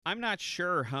I'm not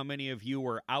sure how many of you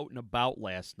were out and about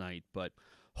last night, but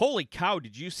holy cow,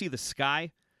 did you see the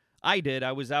sky? I did.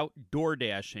 I was out door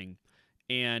dashing,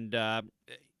 and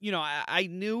I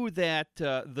knew that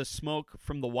the smoke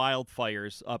from the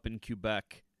wildfires up in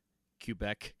Quebec,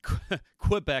 Quebec.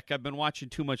 I've been watching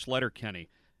too much Letterkenny.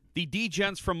 The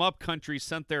degens from upcountry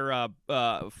sent their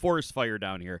forest fire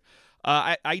down here.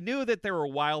 I knew that there were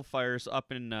wildfires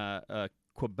up in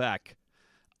Quebec,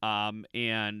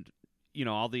 and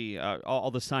all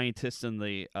the scientists and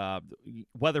the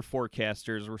weather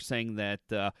forecasters were saying that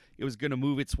it was going to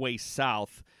move its way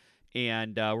south,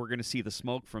 and we're going to see the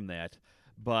smoke from that.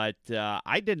 But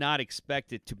I did not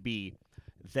expect it to be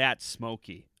that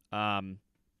smoky.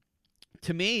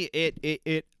 To me,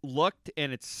 it looked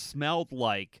and it smelled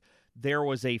like there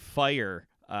was a fire,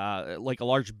 like a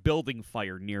large building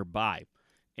fire nearby,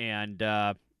 and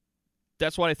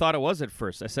that's what I thought it was at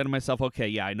first. I said to myself, okay,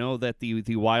 yeah, I know that the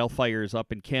wildfires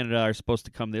up in Canada are supposed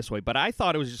to come this way, but I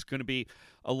thought it was just going to be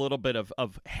a little bit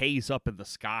of haze up in the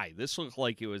sky. This looked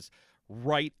like it was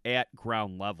right at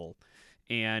ground level.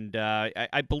 And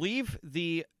I believe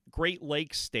the Great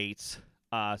Lakes states,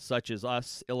 such as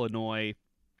us, Illinois,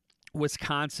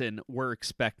 Wisconsin, were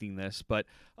expecting this, but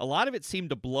a lot of it seemed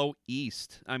to blow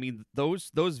east. I mean,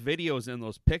 those videos and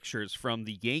those pictures from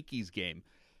the Yankees game,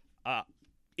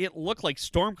 it looked like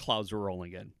storm clouds were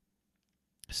rolling in.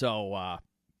 So,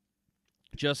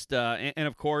 and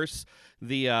of course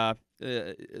the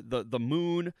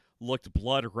moon looked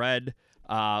blood red.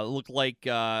 Looked like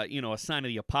a sign of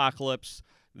the apocalypse.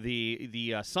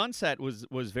 The sunset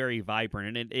was very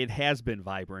vibrant, and it has been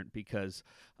vibrant because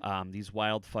these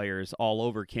wildfires all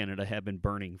over Canada have been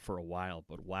burning for a while.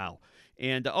 But wow!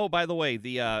 And oh, by the way,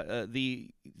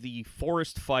 the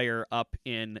forest fire up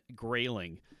in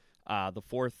Grayling, the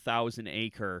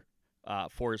 4,000-acre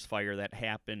forest fire that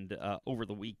happened over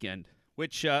the weekend,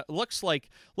 which looks like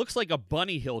a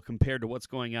bunny hill compared to what's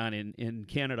going on in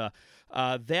Canada.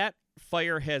 That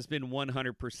fire has been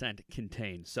 100%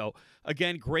 contained. So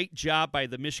again, great job by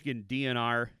the Michigan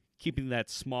DNR keeping that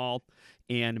small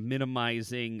and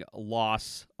minimizing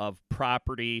loss of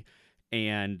property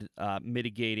and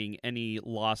mitigating any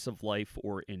loss of life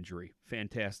or injury.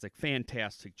 Fantastic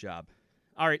job.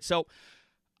 All right, so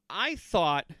I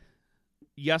thought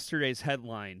yesterday's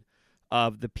headline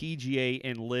of the PGA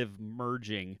and LIV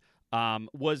merging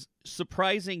was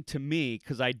surprising to me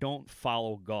because I don't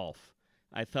follow golf.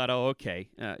 I thought, oh, okay,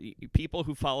 people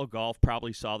who follow golf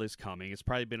probably saw this coming. It's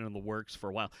probably been in the works for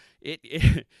a while.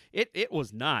 It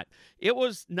was not. It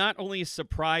was not only a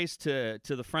surprise to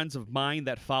the friends of mine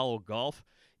that follow golf,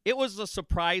 it was a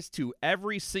surprise to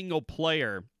every single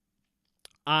player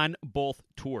on both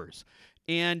tours.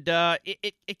 And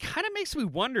it kind of makes me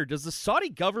wonder, does the Saudi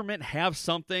government have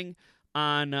something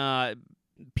on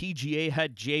PGA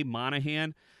head Jay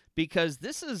Monahan? Because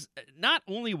this is not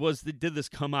only did this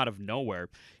come out of nowhere,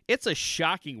 it's a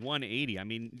shocking 180. I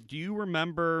mean, do you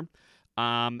remember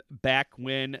back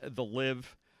when the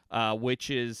LIV, which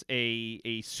is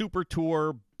a super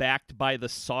tour backed by the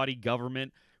Saudi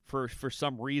government, for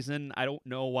some reason, I don't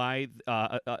know why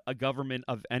a government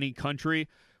of any country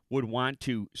would want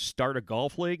to start a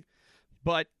golf league,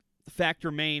 but the fact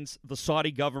remains the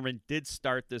Saudi government did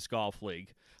start this golf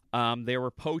league. They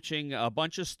were poaching a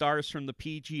bunch of stars from the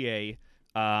PGA.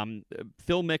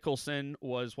 Phil Mickelson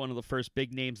was one of the first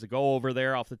big names to go over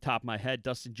there off the top of my head.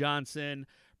 Dustin Johnson,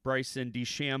 Bryson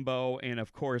DeChambeau, and,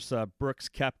 of course, Brooks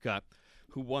Koepka,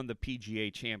 who won the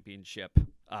PGA championship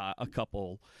a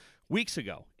couple weeks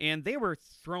ago. And they were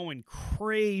throwing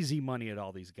crazy money at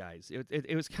all these guys.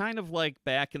 It was kind of like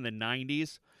back in the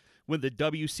 90s when the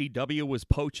WCW was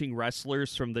poaching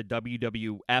wrestlers from the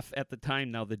WWF at the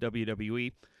time, now the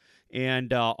WWE,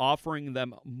 and offering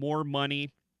them more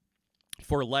money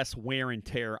for less wear and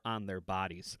tear on their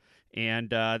bodies. And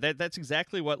that's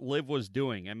exactly what LIV was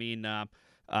doing. I mean, on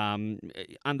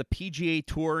the PGA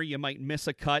Tour, you might miss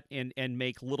a cut and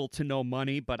make little to no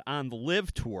money, but on the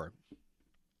LIV Tour,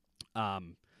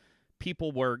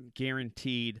 people were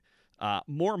guaranteed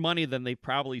more money than they've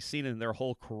probably seen in their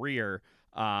whole career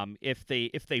if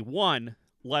they won,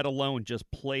 let alone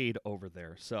just played over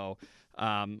there. So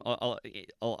a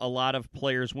lot of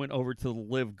players went over to the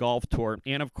LIV Golf Tour,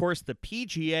 and of course the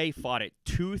PGA fought it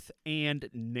tooth and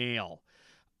nail.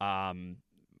 It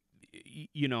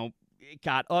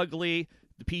got ugly.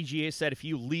 The PGA said if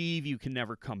you leave, you can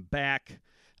never come back.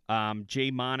 Jay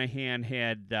Monahan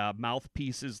had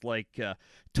mouthpieces like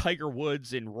Tiger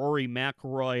Woods and Rory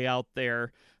McIlroy out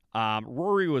there.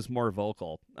 Rory was more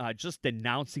vocal, just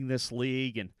denouncing this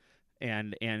league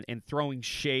and throwing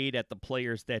shade at the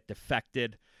players that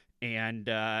defected. And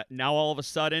now all of a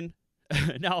sudden,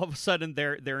 now all of a sudden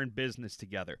they're in business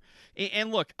together.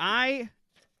 And look,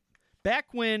 back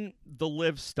when the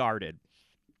Live started,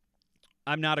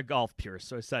 I'm not a golf purist,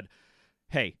 so I said,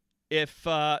 hey, if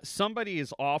somebody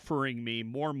is offering me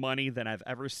more money than I've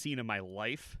ever seen in my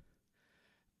life,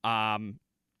 I'm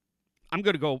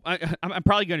going to go. I'm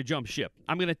probably going to jump ship.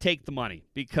 I'm going to take the money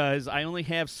because I only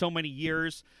have so many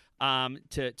years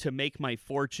to make my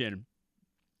fortune,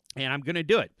 and I'm going to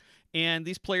do it. And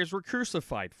these players were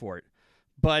crucified for it.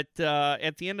 But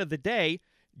at the end of the day,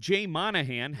 Jay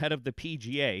Monahan, head of the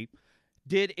PGA,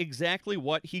 did exactly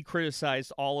what he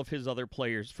criticized all of his other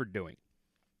players for doing.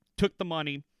 Took the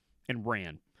money and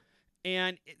ran.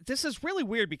 And this is really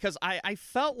weird because I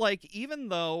felt like even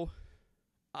though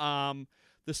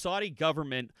the Saudi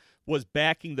government was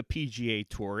backing the PGA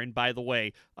Tour, and by the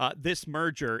way, this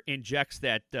merger injects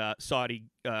that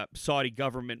Saudi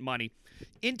government money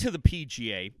into the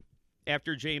PGA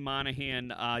after Jay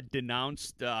Monahan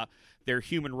denounced their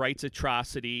human rights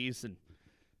atrocities and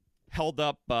held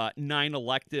up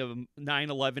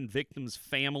 9/11 victims'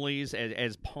 families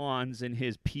as pawns in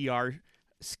his PR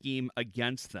scheme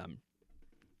against them.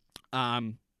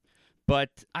 But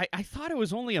I thought it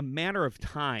was only a matter of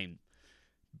time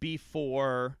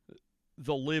before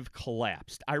the Live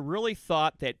collapsed. I really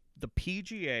thought that the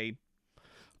PGA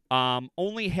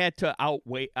only had to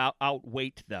outweight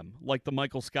them, like the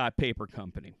Michael Scott Paper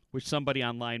Company, which somebody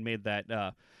online made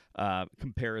that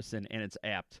comparison, and it's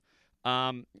apt.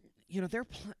 They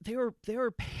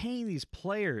were paying these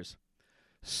players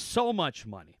so much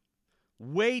money,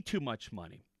 way too much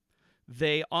money.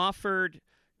 They offered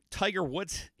Tiger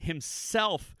Woods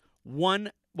himself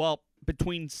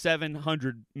between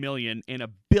 $700 million and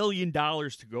 $1 billion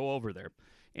to go over there.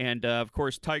 And, of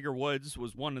course, Tiger Woods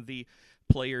was one of the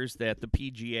players that the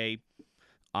PGA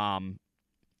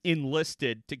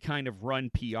enlisted to kind of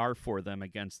run PR for them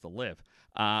against the Live.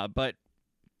 But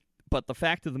the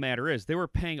fact of the matter is they were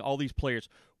paying all these players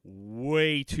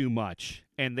way too much,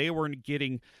 and they weren't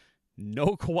getting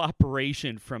no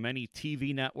cooperation from any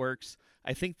TV networks.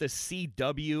 I think the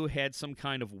CW had some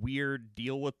kind of weird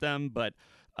deal with them, but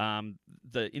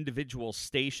the individual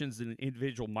stations and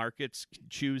individual markets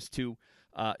choose to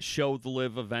show the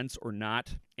Live events or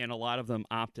not, and a lot of them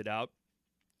opted out.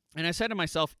 And I said to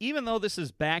myself, even though this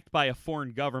is backed by a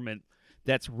foreign government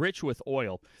that's rich with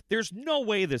oil, there's no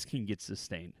way this can get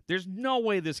sustained. There's no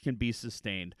way this can be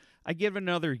sustained. I give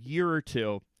another year or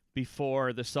two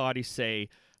before the Saudis say,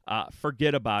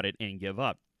 forget about it and give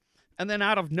up. And then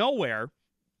out of nowhere,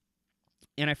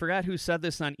 and I forgot who said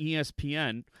this on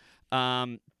ESPN,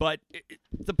 but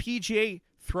the PGA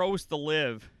throws the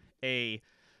Live a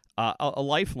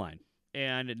lifeline.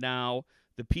 And now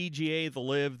the PGA, the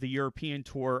Live, the European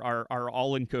Tour are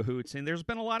all in cahoots. And there's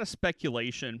been a lot of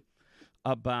speculation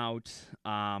about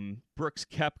Brooks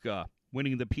Koepka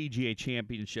winning the PGA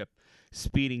Championship,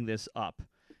 speeding this up.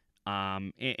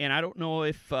 And I don't know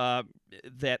if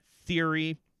that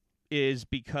theory is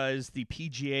because the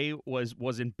PGA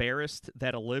was embarrassed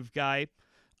that a Live guy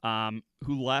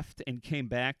who left and came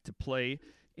back to play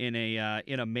in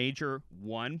a major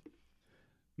won.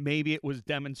 Maybe it was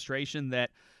demonstration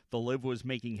that the Live was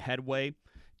making headway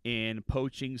in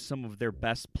poaching some of their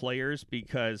best players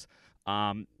because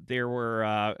there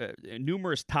were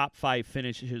numerous top 5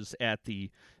 finishes at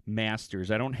the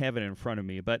Masters. I don't have it in front of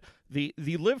me, but the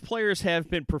Live players have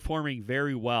been performing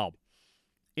very well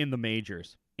in the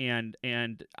majors, and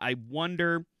I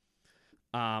wonder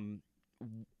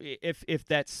if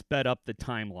that sped up the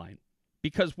timeline,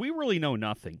 because we really know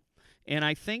nothing. And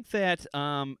I think that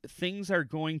things are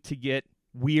going to get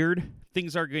weird.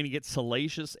 Things are going to get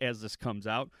salacious as this comes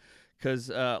out. Because,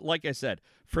 like I said,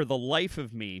 for the life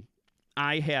of me,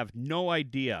 I have no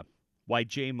idea why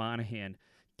Jay Monahan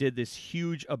did this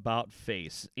huge about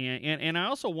face. And I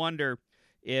also wonder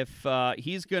if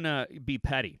he's going to be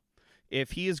petty.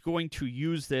 If he is going to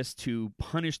use this to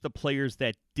punish the players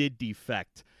that did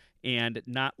defect and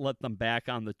not let them back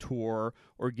on the tour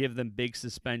or give them big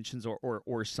suspensions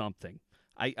or something.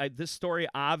 This story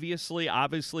obviously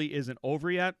isn't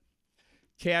over yet.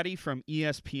 Caddy from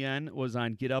ESPN was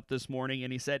on Get Up this morning,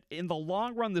 and he said, in the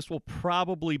long run, this will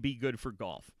probably be good for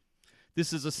golf.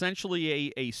 This is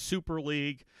essentially a super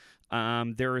league.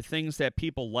 There are things that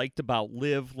people liked about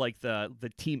Live, like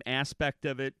the team aspect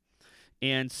of it.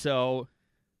 And so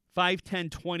 5, 10,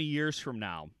 20 years from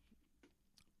now,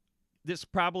 this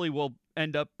probably will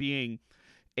end up being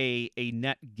a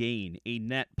net gain, a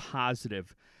net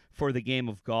positive for the game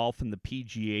of golf and the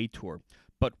PGA Tour.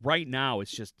 But right now, it's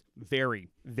just very,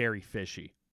 very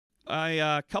fishy.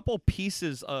 A couple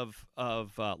pieces of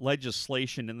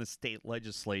legislation in the state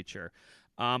legislature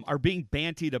are being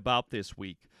bantied about this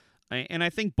week. And I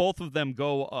think both of them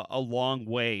go a long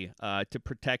way to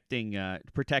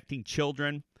protecting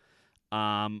children,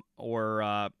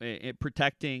 or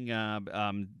protecting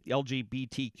the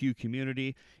LGBTQ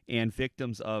community and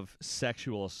victims of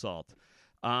sexual assault.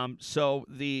 So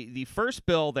the first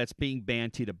bill that's being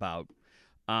bantied about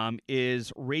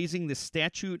is raising the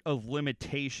statute of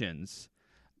limitations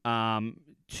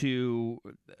to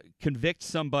convict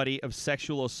somebody of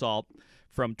sexual assault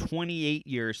from 28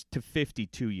 years to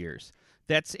 52 years.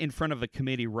 That's in front of a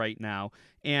committee right now.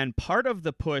 And part of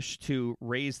the push to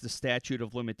raise the statute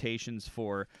of limitations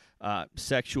for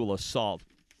sexual assault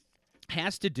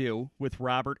has to do with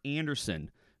Robert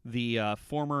Anderson, the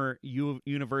former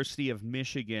University of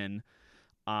Michigan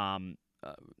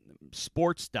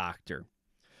sports doctor,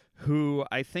 who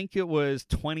I think it was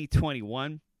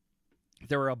 2021.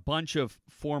 There were a bunch of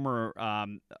former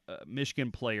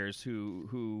Michigan players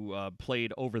who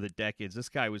played over the decades. This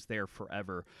guy was there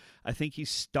forever. I think he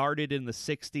started in the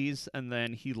 60s, and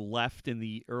then he left in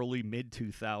the early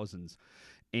mid-2000s.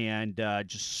 And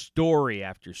just story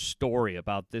after story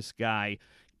about this guy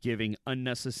giving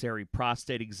unnecessary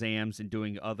prostate exams and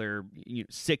doing other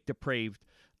sick, depraved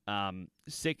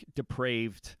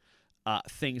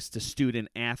things to student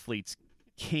athletes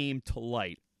came to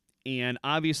light. And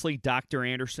obviously, Dr.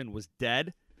 Anderson was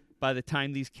dead by the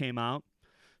time these came out,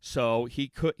 so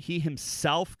he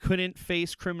himself couldn't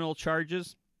face criminal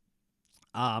charges.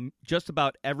 Just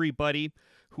about everybody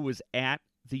who was at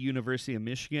the University of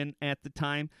Michigan at the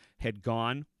time had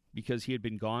gone, because he had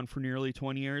been gone for nearly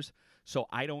 20 years. So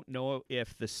I don't know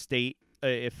if the state,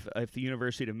 if the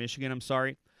University of Michigan,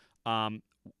 were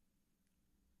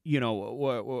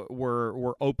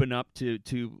open up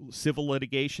to civil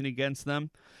litigation against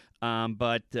them.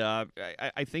 But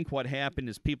I think what happened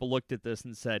is people looked at this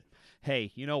and said,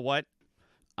 hey, you know what?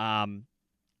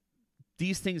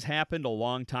 These things happened a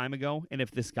long time ago, and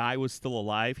if this guy was still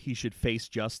alive, he should face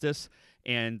justice.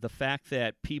 And the fact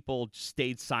that people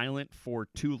stayed silent for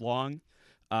too long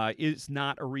is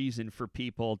not a reason for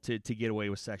people to get away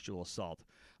with sexual assault.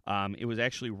 It was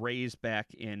actually raised back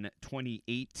in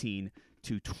 2018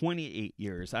 to 28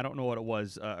 years. I don't know what it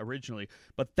was originally,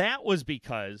 but that was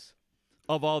because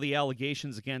of all the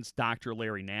allegations against Dr.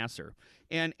 Larry Nassar.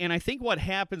 And I think what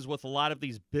happens with a lot of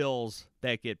these bills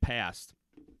that get passed,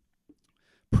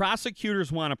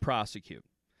 prosecutors want to prosecute.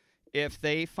 If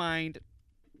they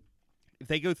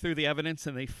go through the evidence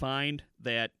and they find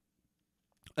that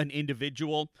an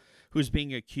individual who's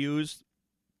being accused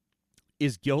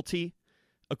is guilty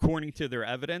according to their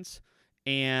evidence,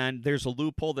 and there's a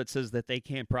loophole that says that they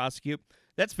can't prosecute,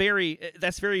 that's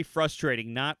very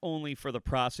frustrating, not only for the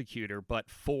prosecutor, but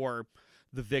for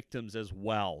the victims as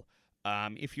well.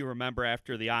 If you remember,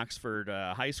 after the Oxford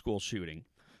high school shooting,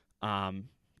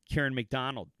 Karen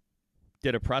McDonald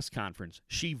did a press conference.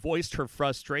 She voiced her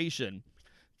frustration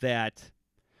that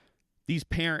these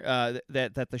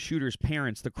that the shooter's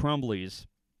parents, the Crumbleys,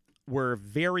 were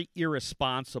very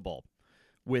irresponsible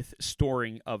with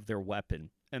storing of their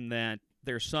weapon, and that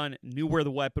their son knew where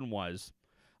the weapon was.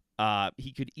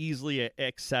 He could easily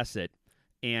access it,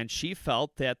 and she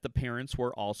felt that the parents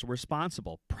were also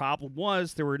responsible. Problem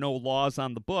was, there were no laws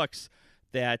on the books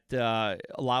that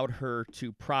allowed her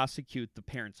to prosecute the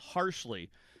parents harshly,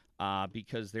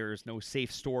 because there is no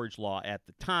safe storage law at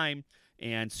the time.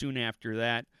 And soon after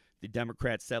that, the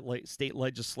Democrat state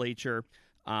legislature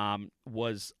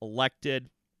was elected.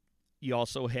 You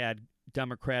also had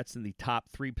Democrats in the top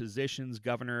three positions: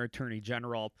 governor, attorney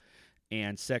general,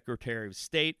 and secretary of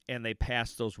state, and they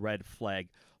passed those red flag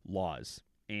laws.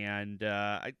 And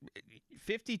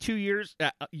 52 years,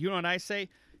 you know what I say?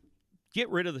 Get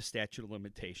rid of the statute of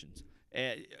limitations.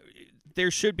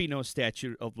 There should be no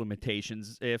statute of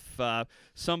limitations. If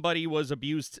somebody was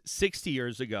abused 60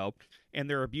 years ago and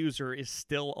their abuser is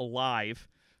still alive,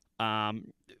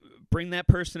 bring that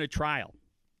person to trial.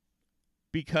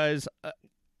 Because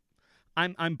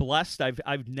I'm blessed.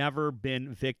 I've never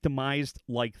been victimized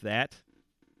like that,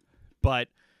 but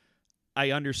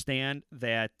I understand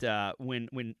that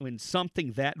when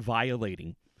something that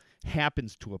violating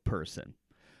happens to a person,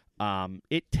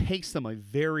 it takes them a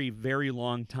very, very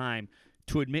long time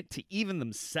to admit to even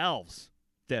themselves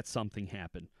that something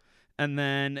happened. And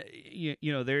then,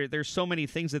 there's so many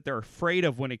things that they're afraid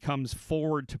of when it comes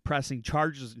forward to pressing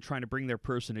charges and trying to bring their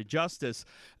person to justice.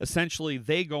 Essentially,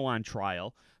 they go on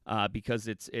trial because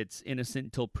it's innocent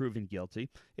until proven guilty.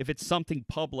 If it's something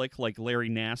public like Larry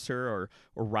Nassar or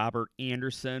Robert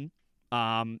Anderson,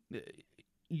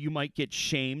 you might get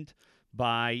shamed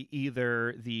by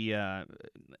either the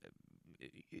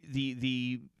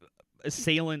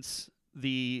assailant's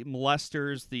the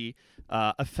molesters, the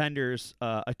offenders'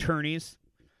 attorneys,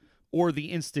 or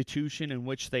the institution in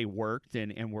which they worked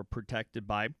and were protected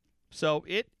by. So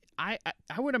I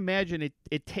would imagine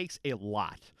it takes a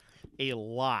lot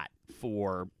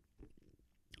for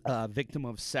a victim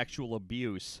of sexual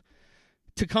abuse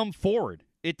to come forward.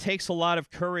 It takes a lot of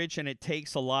courage, and it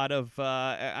takes a lot of,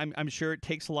 I'm sure it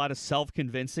takes a lot of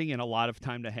self-convincing and a lot of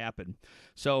time to happen.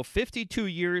 So 52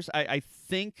 years, I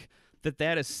think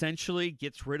that essentially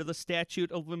gets rid of the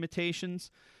statute of limitations.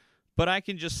 But I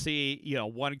can just see,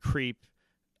 one creep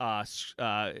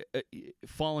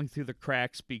falling through the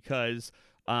cracks because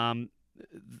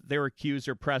their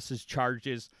accuser presses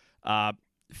charges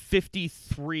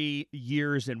 53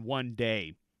 years and 1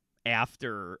 day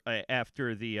after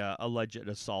the alleged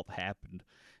assault happened.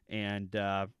 And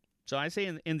so I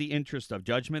say in the interest of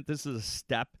judgment, this is a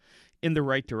step in the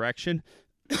right direction.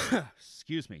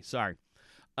 Excuse me, sorry.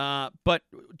 But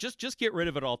just get rid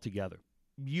of it altogether.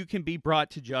 You can be brought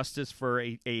to justice for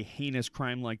a heinous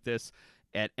crime like this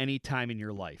at any time in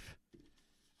your life.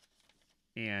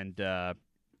 And, the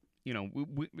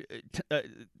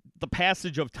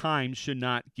passage of time should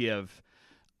not give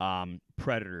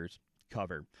predators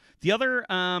cover. The other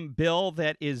bill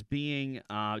that is being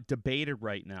debated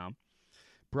right now,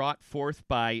 brought forth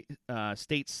by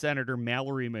State Senator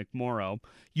Mallory McMorrow.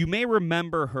 You may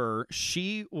remember her.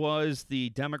 She was the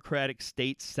Democratic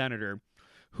state senator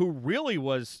who really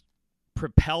was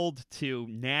propelled to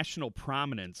national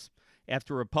prominence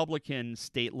after Republican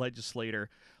state legislator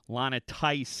Lana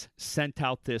Tice sent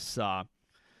out this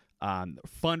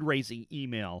fundraising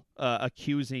email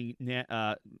accusing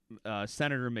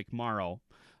Senator McMorrow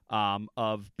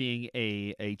of being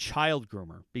a child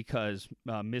groomer because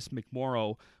Miss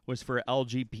McMorrow was for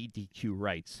LGBTQ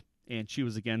rights, and she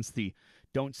was against the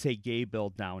Don't Say Gay bill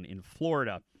down in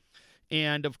Florida.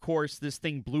 And, of course, this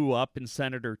thing blew up in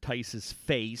Senator Tice's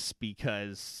face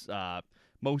because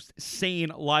most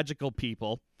sane, logical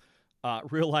people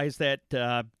realize that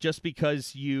just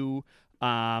because you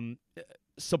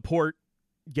support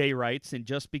gay rights and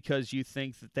just because you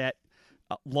think that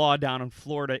law down in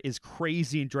Florida is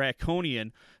crazy and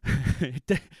draconian,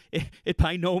 it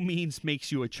by no means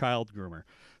makes you a child groomer.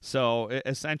 So,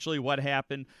 essentially what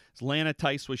happened is Lana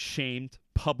Tice was shamed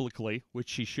publicly, which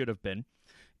she should have been.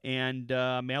 And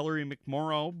Mallory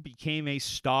McMorrow became a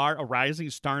rising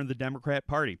star in the Democrat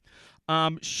Party.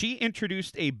 She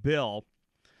introduced a bill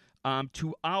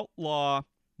to outlaw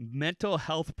mental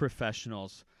health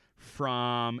professionals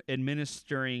from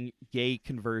administering gay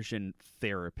conversion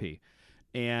therapy.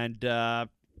 And I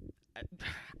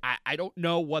don't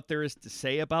know what there is to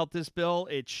say about this bill.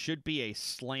 It should be a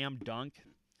slam dunk.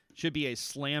 Should be a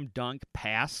slam dunk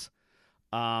pass.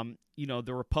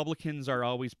 The Republicans are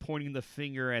always pointing the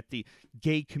finger at the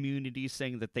gay community,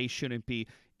 saying that they shouldn't be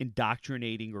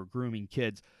indoctrinating or grooming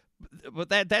kids. But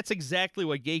that's exactly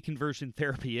what gay conversion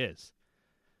therapy is.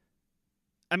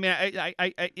 I mean, I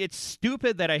it's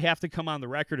stupid that I have to come on the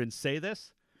record and say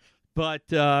this, but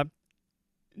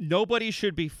nobody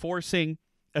should be forcing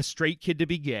a straight kid to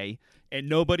be gay, and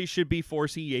nobody should be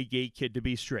forcing a gay kid to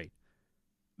be straight.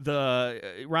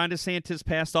 Ron DeSantis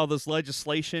passed all this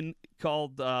legislation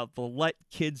called the Let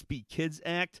Kids Be Kids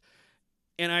Act,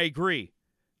 and I agree.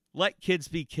 Let kids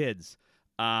be kids.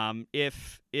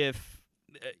 If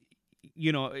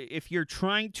you're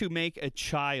trying to make a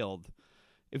child,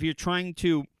 if you're trying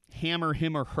to hammer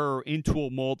him or her into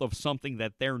a mold of something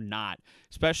that they're not,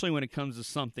 especially when it comes to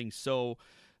something so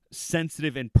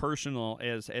sensitive and personal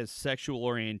as sexual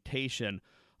orientation,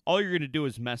 all you're going to do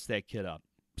is mess that kid up.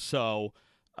 So,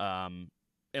 and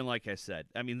like I said,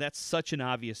 I mean, that's such an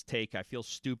obvious take. I feel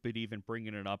stupid even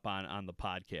bringing it up on the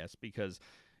podcast because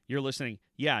you're listening.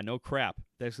 Yeah, no crap.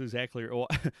 That's exactly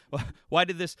why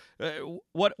did this?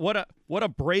 What a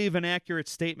brave and accurate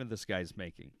statement this guy's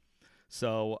making.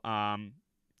 So,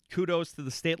 kudos to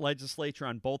the state legislature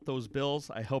on both those bills.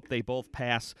 I hope they both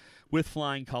pass with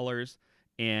flying colors,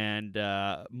 and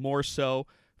more so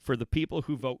for the people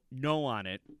who vote no on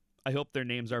it. I hope their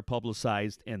names are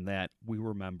publicized and that we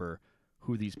remember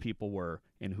who these people were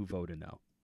and who voted no.